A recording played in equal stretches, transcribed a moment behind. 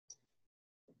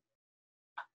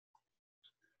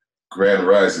Grand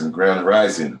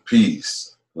rising,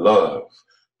 peace, love,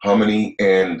 harmony,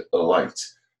 and light.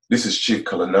 This is Chief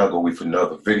Kalanago with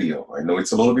another video. I know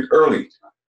it's a little bit early,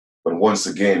 but once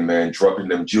again, man, dropping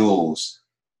them jewels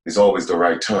is always the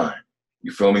right time.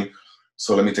 You feel me?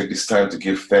 So let me take this time to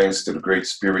give thanks to the Great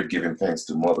Spirit, giving thanks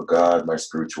to Mother God, my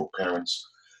spiritual parents,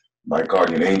 my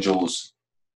guardian angels.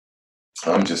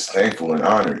 I'm just thankful and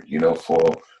honored,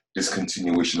 for this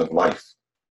continuation of life.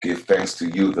 Give thanks to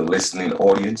you, the listening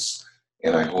audience,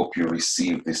 and I hope you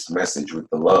receive this message with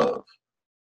the love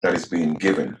that is being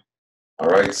given. All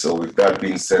right, so with that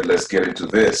being said, let's get into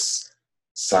this.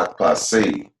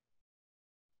 Sakpase,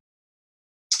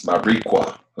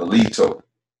 Mariqua, Halito,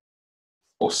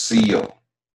 Osio,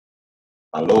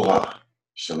 Aloha,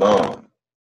 Shalom.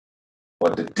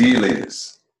 What the deal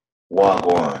is,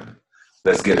 Wagwan.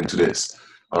 Let's get into this.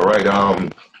 All right,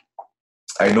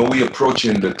 I know we're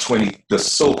approaching the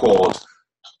so-called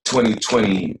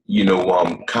 2020,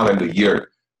 calendar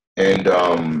year. And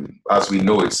as we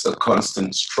know, it's a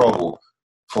constant struggle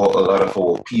for a lot of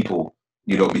our people,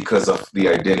 because of the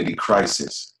identity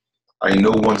crisis. I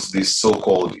know once this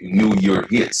so-called new year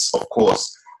hits, of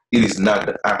course, it is not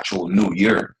the actual new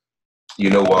year.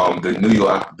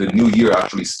 The new year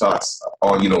actually starts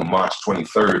on, March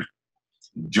 23rd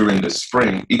during the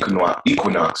spring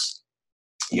equinox,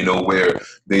 where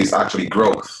there's actually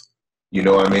growth,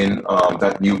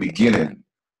 that new beginning.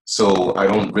 So I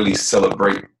don't really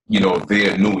celebrate,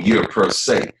 their new year per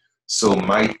se. So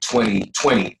my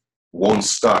 2020 won't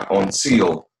start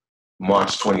until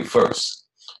March 21st.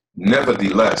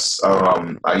 Nevertheless,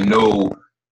 I know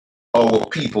our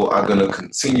people are going to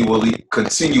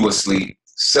continuously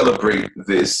celebrate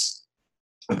these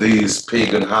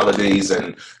pagan holidays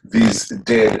and these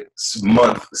dead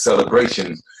month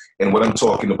celebrations. And what I'm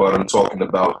talking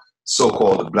about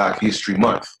so-called Black History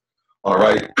Month. All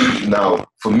right. Now,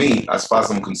 for me, as far as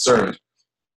I'm concerned,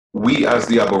 we as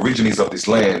the Aborigines of this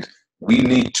land, we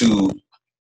need to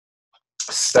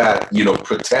start,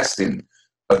 protesting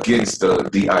against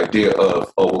the idea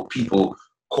of our people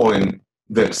calling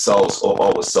themselves or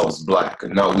ourselves Black.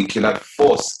 Now, we cannot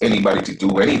force anybody to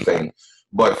do anything,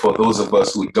 but for those of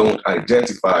us who don't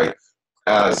identify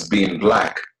as being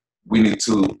Black, we need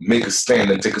to make a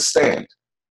stand and take a stand.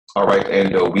 All right,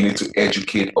 and we need to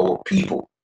educate our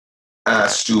people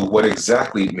as to what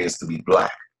exactly it means to be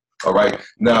Black. All right,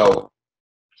 now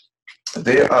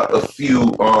there are a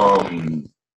few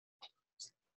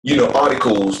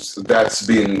articles that's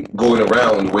been going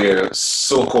around where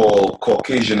so-called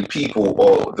Caucasian people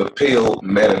or the pale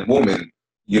men and women,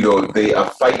 they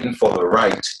are fighting for the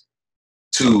right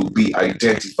to be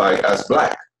identified as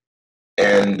Black.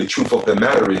 And the truth of the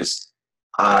matter is,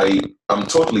 I am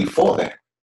totally for that.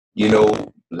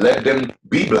 Let them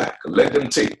be Black. Let them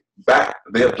take back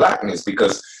their Blackness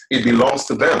because it belongs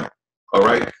to them. All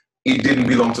right? It didn't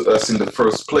belong to us in the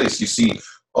first place. You see,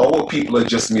 our people are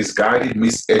just misguided,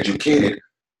 miseducated,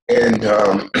 and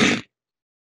a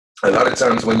lot of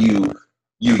times when you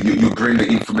bring the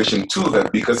information to them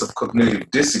because of cognitive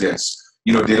dissonance,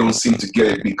 they don't seem to get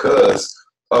it because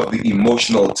of the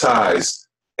emotional ties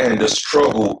and the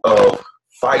struggle of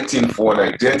fighting for an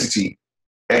identity,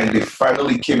 and they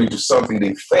finally came into something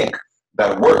they think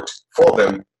that worked for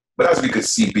them. But as we could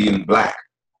see, being Black,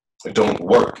 it don't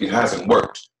work. It hasn't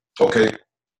worked, okay?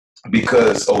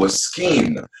 Because our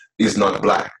skin is not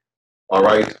Black, all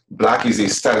right? Black is a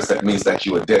status that means that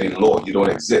you are dead in law. You don't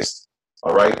exist,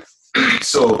 all right?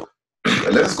 So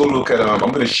let's go look at, I'm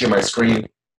going to share my screen,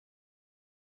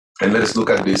 and let's look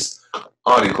at this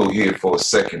article here for a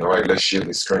second, all right? Let's share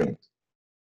the screen.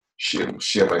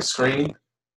 Share my screen,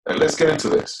 and let's get into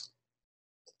this.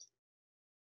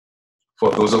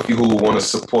 For those of you who want to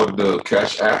support the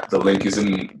Cash App, the link is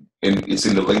it's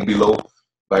in the link below.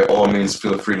 By all means,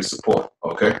 feel free to support.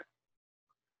 Okay,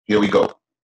 here we go.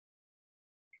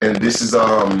 And this is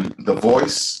The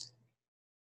Voice,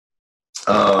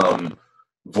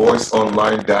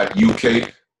 voiceonline.uk.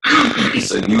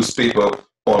 It's a newspaper,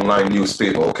 online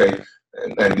newspaper. Okay,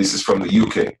 and this is from the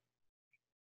UK.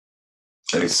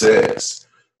 And it says,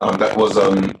 that was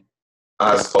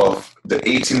as of the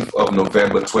 18th of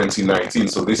November 2019,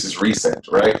 so this is recent,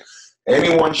 right?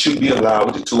 Anyone should be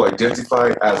allowed to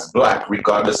identify as Black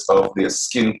regardless of their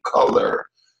skin color,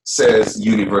 says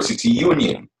University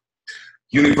Union.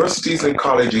 Universities and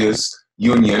colleges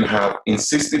union have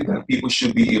insisted that people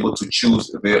should be able to choose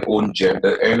their own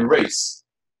gender and race.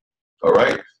 All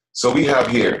right, so we have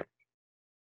here,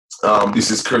 this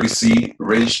is courtesy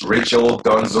Rachel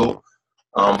Donzo,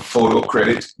 photo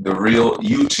credit, The Real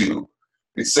YouTube.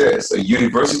 It says, a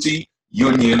university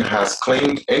union has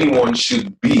claimed anyone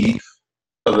should be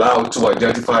allowed to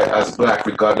identify as Black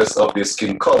regardless of their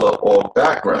skin color or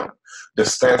background. The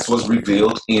stance was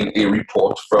revealed in a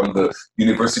report from the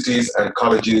Universities and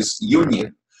Colleges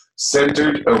Union,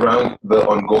 centered around the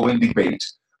ongoing debate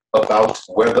about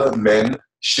whether men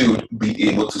should be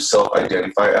able to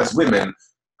self-identify as women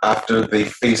after they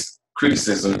faced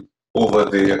criticism over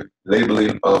their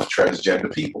labeling of transgender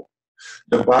people.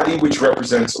 The body, which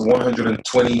represents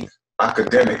 120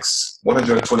 academics,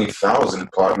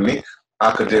 120,000, pardon me,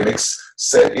 academics,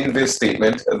 said in their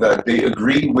statement that they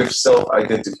agree with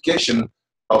self-identification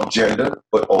of gender,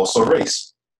 but also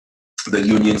race. The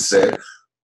union said,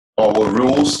 our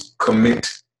rules commit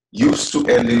use to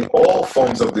ending all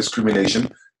forms of discrimination,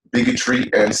 bigotry,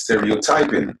 and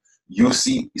stereotyping.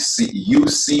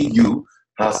 UCU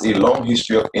has a long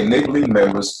history of enabling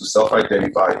members to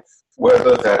self-identify,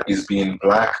 whether that is being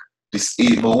Black,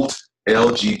 disabled,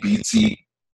 LGBT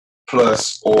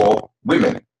plus, or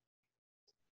women.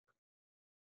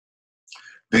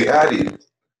 They added,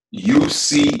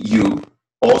 UCU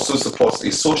also supports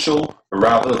a social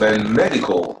rather than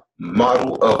medical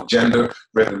model of gender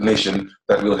recognition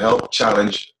that will help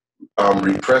challenge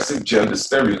repressive gender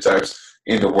stereotypes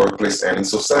in the workplace and in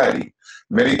society.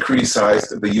 Many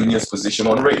criticized the union's position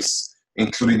on race,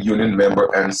 including union member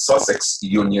and Sussex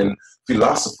Union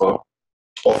philosophy,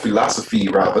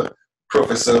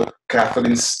 Professor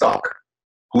Kathleen Stock,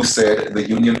 who said the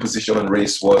union position on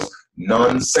race was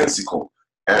nonsensical,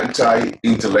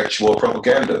 anti-intellectual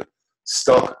propaganda.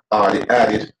 Stock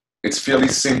added, it's fairly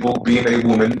simple. Being a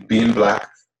woman, being Black,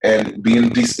 and being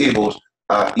disabled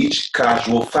are each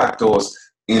casual factors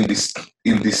in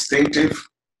distinctive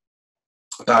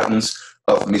patterns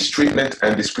of mistreatment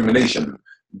and discrimination.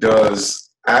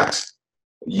 Does at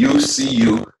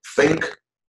UCU think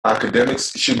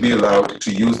academics should be allowed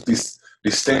to use these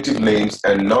distinctive names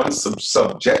and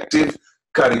non-subjective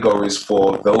categories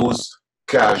for those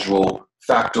casual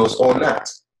factors or not?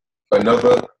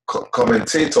 Another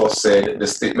commentator said the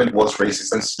statement was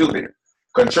racist and stupid.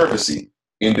 Controversy.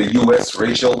 In the US,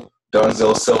 Rachel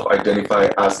Donzel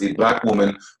self-identified as a Black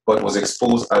woman but was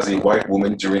exposed as a white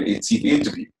woman during a TV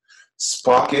interview,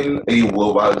 sparking a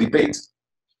worldwide debate.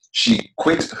 She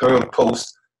quit her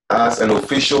post as an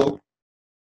official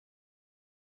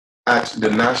at the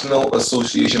National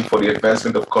Association for the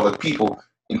Advancement of Colored People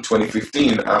in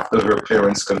 2015 after her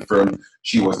parents confirmed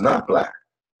she was not Black.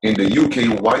 In the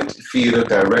UK, white theater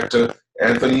director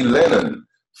Anthony Lennon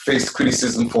faced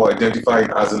criticism for identifying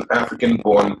as an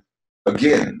African-born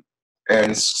again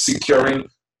and securing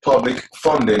public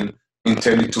funding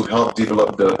intended to help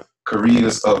develop the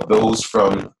careers of those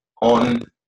from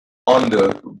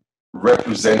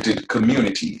underrepresented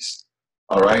communities.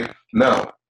 All right.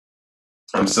 Now,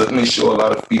 I'm certainly sure a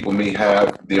lot of people may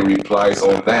have their replies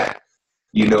on that.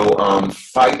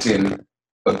 Fighting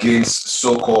against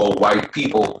so-called white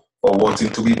people for wanting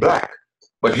to be Black.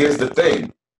 But here's the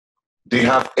thing. They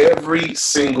have every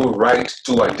single right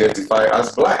to identify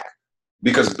as Black,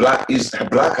 because Black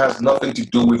has nothing to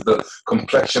do with the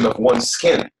complexion of one's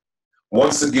skin.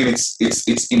 Once again,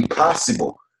 it's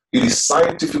impossible. It is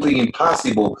scientifically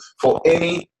impossible for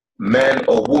any man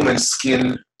or woman's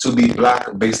skin to be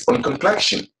Black based on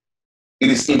complexion. It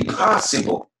is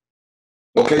impossible.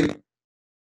 Okay?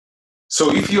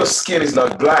 So if your skin is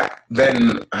not Black,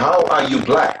 then how are you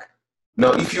Black?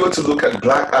 Now, if you were to look at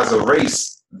Black as a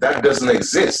race, that doesn't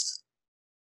exist.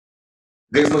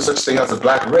 There's no such thing as a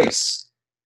Black race.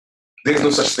 There's no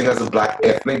such thing as a Black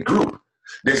ethnic group.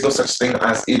 There's no such thing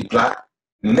as a Black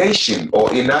nation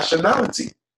or a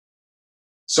nationality.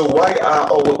 So why are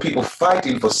our people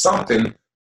fighting for something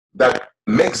that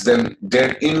makes them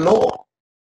dead in law?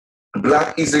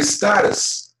 Black is a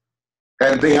status,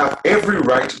 and they have every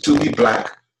right to be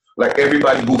Black, like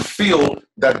everybody who feel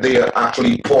that they are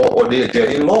actually poor or they're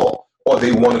dead in law or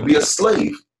they want to be a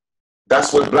slave.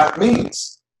 That's what Black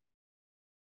means.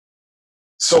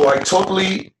 So I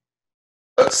totally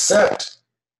accept,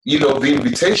 the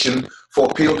invitation for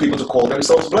pale people to call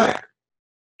themselves Black.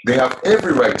 They have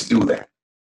every right to do that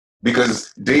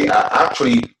because they are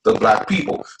actually the Black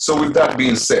people. So with that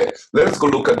being said, let's go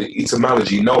look at the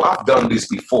etymology. Now, I've done this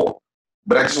before,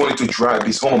 but I just wanted to drive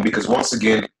this home because once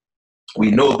again,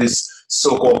 we know this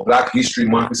so-called Black History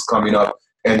Month is coming up,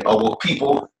 and our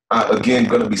people are again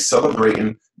going to be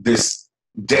celebrating this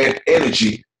dead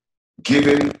energy,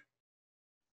 given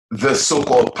the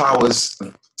so-called powers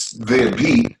there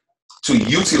be to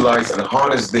utilize and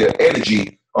harness their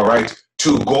energy, all right,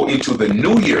 to go into the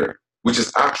new year, which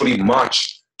is actually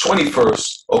March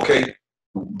 21st, okay,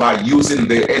 by using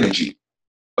their energy.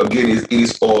 Again, it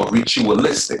is all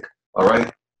ritualistic, all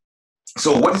right?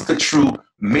 So what is the true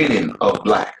meaning of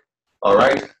Black? All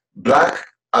right. Black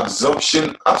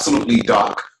absorption, absolutely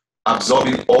dark,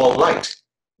 absorbing all light,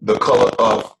 the color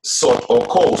of salt or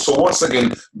coal. So once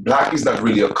again, black is not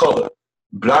really a color.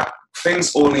 Black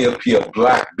things only appear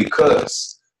black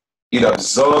because it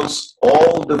absorbs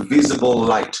all the visible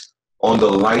light on the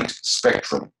light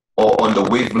spectrum or on the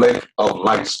wavelength of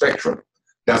light spectrum.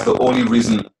 That's the only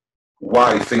reason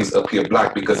why things appear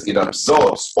black, because it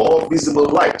absorbs all visible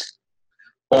light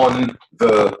on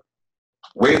the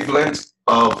wavelength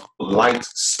of light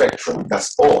spectrum.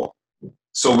 That's all.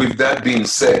 So with that being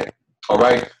said, all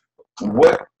right,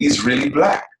 what is really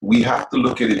black? We have to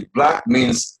look at it. Black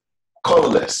means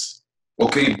colorless.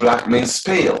 Okay, black means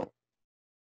pale.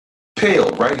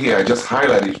 Pale, right here, I just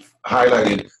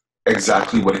highlighted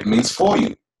exactly what it means for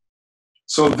you.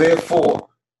 So therefore,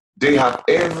 they have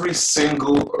every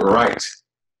single right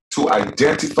to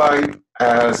identify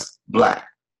as black.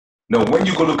 Now, when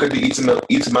you go look at the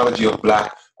etymology of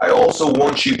black, I also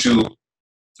want you to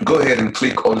go ahead and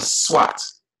click on SWAT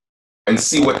and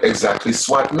see what exactly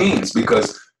SWAT means,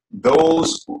 because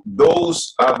those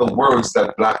are the words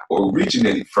that black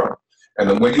originated from. And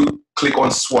then when you click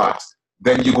on SWAT,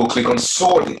 then you go click on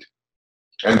sorted,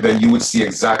 and then you would see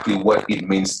exactly what it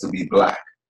means to be black.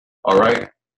 All right?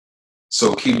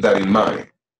 So keep that in mind.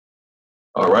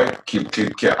 All right? Keep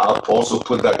care. I'll also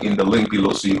put that in the link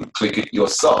below so you can click it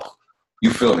yourself. You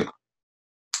feel me?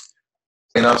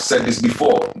 And I've said this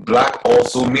before. Black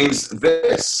also means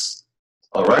this.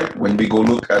 All right? When we go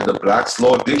look at the Black's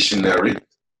Law Dictionary.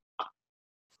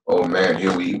 Oh man,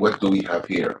 what do we have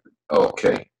here?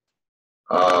 Okay.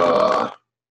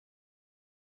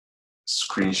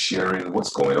 Screen sharing. What's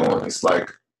going on? It's like,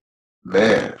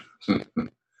 man,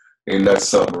 ain't that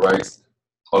something, right?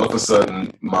 All of a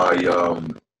sudden, my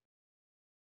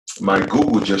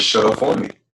Google just shut off on me.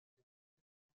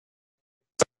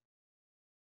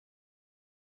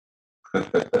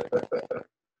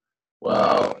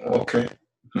 Wow. Okay.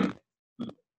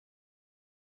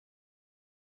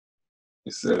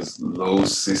 It says low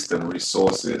system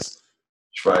resources.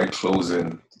 Try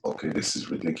closing. Okay, this is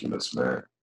ridiculous, man.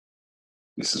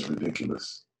 This is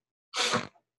ridiculous.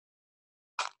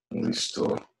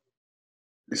 Restore.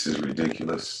 This is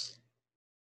ridiculous.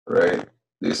 Right?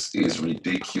 This is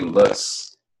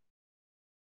ridiculous.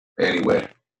 Anyway,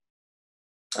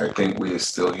 I think we are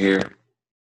still here.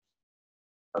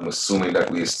 I'm assuming that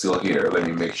we are still here. Let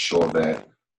me make sure that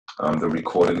the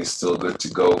recording is still good to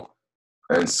go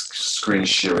and screen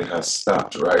sharing has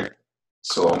stopped, right?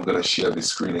 So I'm going to share the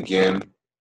screen again.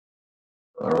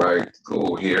 All right,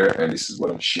 go here, and this is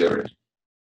what I'm sharing.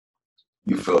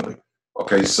 You feel me?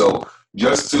 Okay, so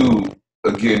just to,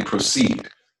 again, proceed.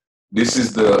 This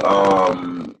is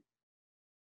the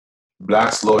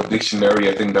Black's Law Dictionary.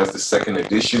 I think that's the second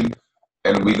edition.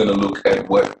 And we're going to look at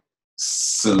what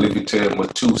Saliviter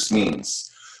Matus means.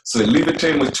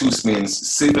 Saliviter Matus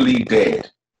means civilly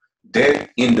dead. Dead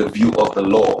in the view of the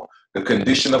law. The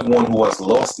condition of one who has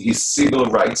lost his civil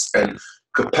rights and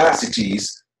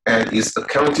capacities and is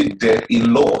accounted dead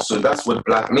in law. So that's what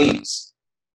black means.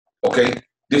 Okay?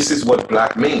 This is what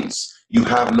black means. You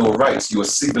have no rights. You are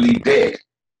civilly dead.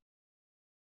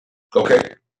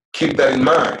 Okay? Keep that in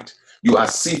mind. You are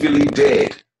civilly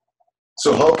dead.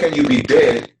 So how can you be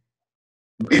dead?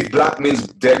 If black means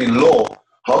dead in law,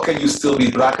 how can you still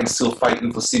be black and still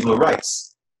fighting for civil rights?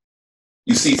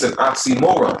 You see, it's an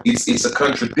oxymoron. It's a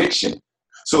contradiction.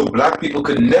 So black people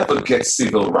could never get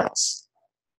civil rights.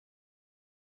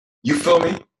 You feel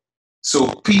me?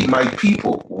 So my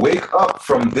people, wake up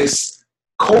from this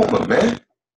coma, man.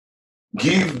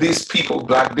 Give these people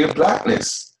back their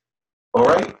blackness. All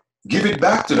right? Give it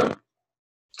back to them.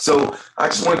 So I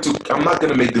just wanted to, I'm not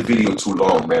going to make the video too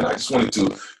long, man. I just wanted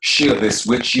to share this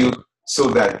with you so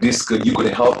that you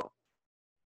could help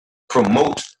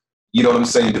promote, you know what I'm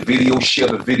saying, the video, share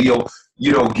the video,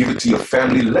 give it to your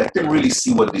family. Let them really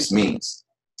see what this means,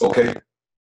 okay?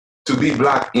 To be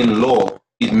black in law,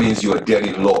 it means you are dead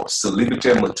in law.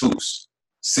 Saliviter Matus,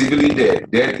 civilly dead,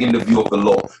 dead in the view of the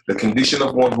law. The condition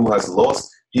of one who has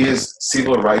lost his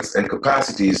civil rights and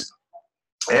capacities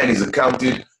and is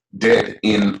accounted dead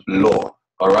in law.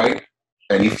 All right?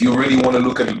 And if you really want to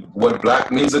look at what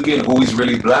black means again, who is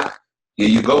really black, here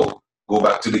you go. Go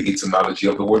back to the etymology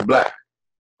of the word black.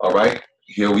 All right?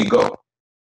 Here we go.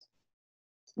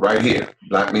 Right here.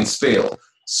 Black means pale.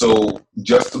 So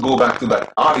just to go back to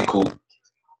that article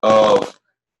of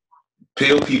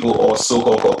pale people or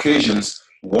so-called Caucasians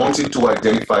wanting to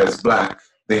identify as black,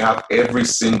 they have every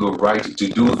single right to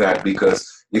do that because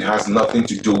it has nothing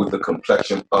to do with the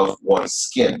complexion of one's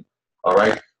skin. All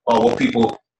right? Our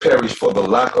people perish for the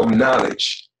lack of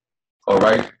knowledge. All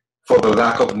right? for the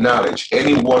lack of knowledge.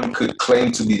 Anyone could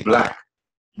claim to be black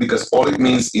because all it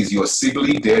means is you're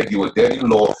civilly dead, you are dead in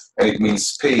law, and it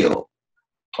means pale.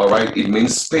 All right, it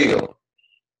means pale.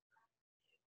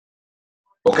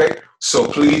 Okay, so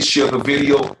please share the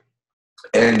video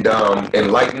and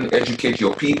enlighten, educate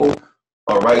your people.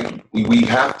 All right, we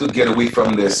have to get away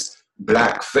from this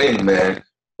black thing, man.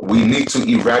 We need to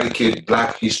eradicate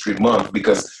Black History Month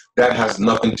because that has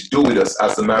nothing to do with us.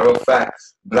 As a matter of fact,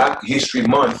 Black History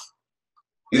Month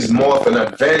is more of an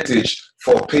advantage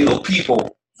for pale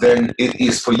people than it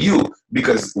is for you,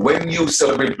 because when you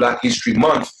celebrate Black History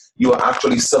Month, you are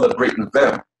actually celebrating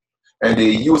them, and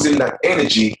they're using that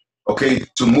energy, okay,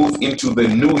 to move into the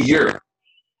new year.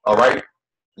 All right,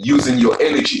 using your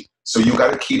energy. So you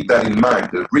got to keep that in mind.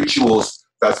 The rituals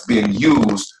that's being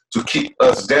used to keep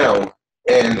us down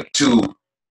and to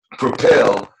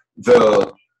propel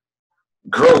the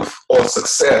growth or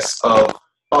success of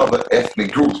other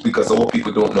ethnic groups, because our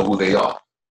people don't know who they are.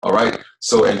 All right,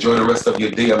 so enjoy the rest of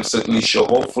your day. I'm certainly sure,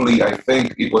 hopefully, I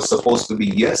think it was supposed to be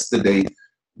yesterday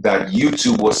that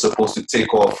YouTube was supposed to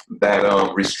take off that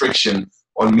restriction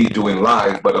on me doing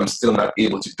live, but I'm still not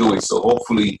able to do it. So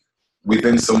hopefully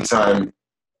within some time,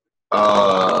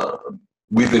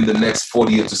 within the next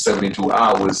 48 to 72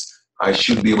 hours, I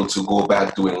should be able to go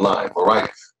back doing live. All right,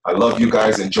 I love you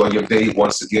guys. Enjoy your day.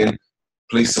 Once again,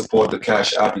 please support the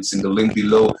Cash App. It's in the link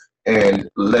below. And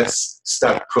let's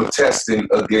start protesting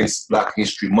against Black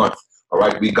History Month. All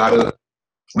right, we gotta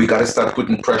start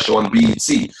putting pressure on BET.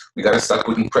 We gotta start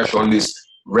putting pressure on these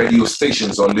radio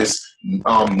stations, on this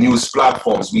news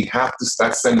platforms. We have to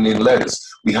start sending in letters.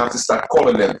 We have to start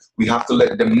calling them. We have to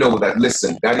let them know that,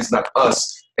 listen, that is not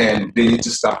us, and they need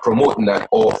to stop promoting that,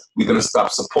 or we're gonna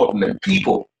stop supporting them.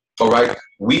 People, all right,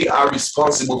 we are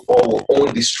responsible for our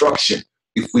own destruction.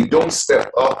 If we don't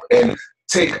step up and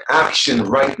take action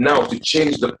right now to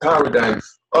change the paradigm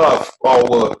of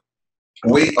our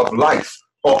way of life,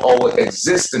 or our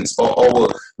existence, or our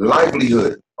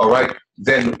livelihood, all right,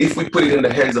 then if we put it in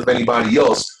the hands of anybody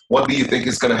else, what do you think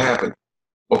is going to happen?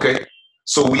 Okay,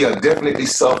 so we are definitely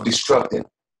self-destructing.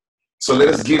 So let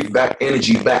us give that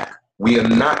energy back. We are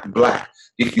not black.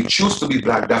 If you choose to be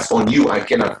black, that's on you. I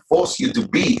cannot force you to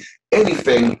be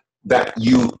anything that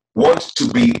you want to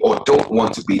be or don't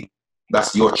want to be.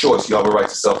 That's your choice. You have a right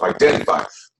to self-identify.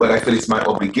 But I feel it's my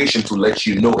obligation to let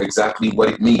you know exactly what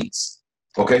it means.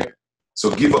 Okay? So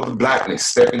give up the blackness.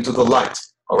 Step into the light.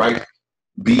 All right?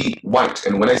 Be white.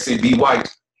 And when I say be white,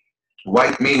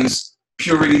 white means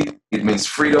purity. It means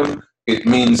freedom. It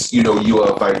means, you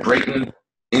are vibrating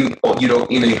in,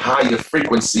 in a higher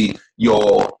frequency.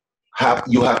 You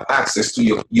have access to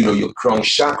your crown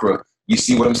chakra. You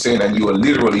see what I'm saying? And you are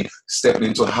literally stepping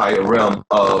into a higher realm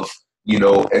of,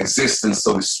 existence,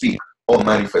 so to speak, or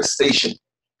manifestation.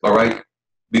 All right?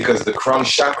 Because the crown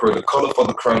chakra, the color for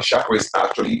the crown chakra is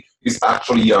actually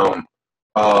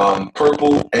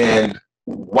purple and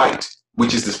white,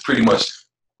 which is this pretty much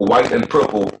white and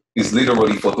purple is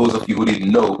literally, for those of you who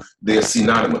didn't know, they're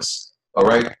synonymous. All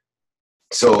right?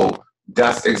 So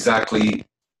that's exactly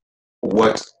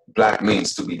what black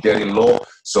means, to be dead in law.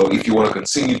 So if you want to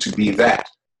continue to be that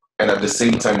and at the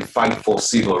same time fight for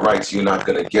civil rights, you're not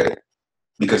going to get it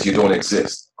because you don't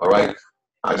exist. All right.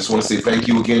 I just want to say thank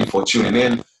you again for tuning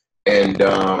in. And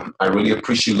I really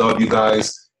love you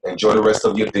guys. Enjoy the rest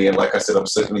of your day. And like I said, I'm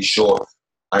certainly sure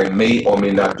I may or may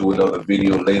not do another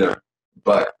video later,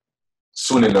 but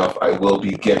soon enough, I will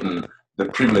be getting the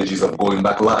privileges of going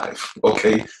back live.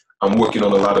 Okay. I'm working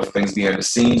on a lot of things behind the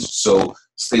scenes. So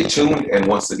stay tuned. And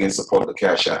once again, support the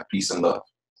Cash App. Peace and love.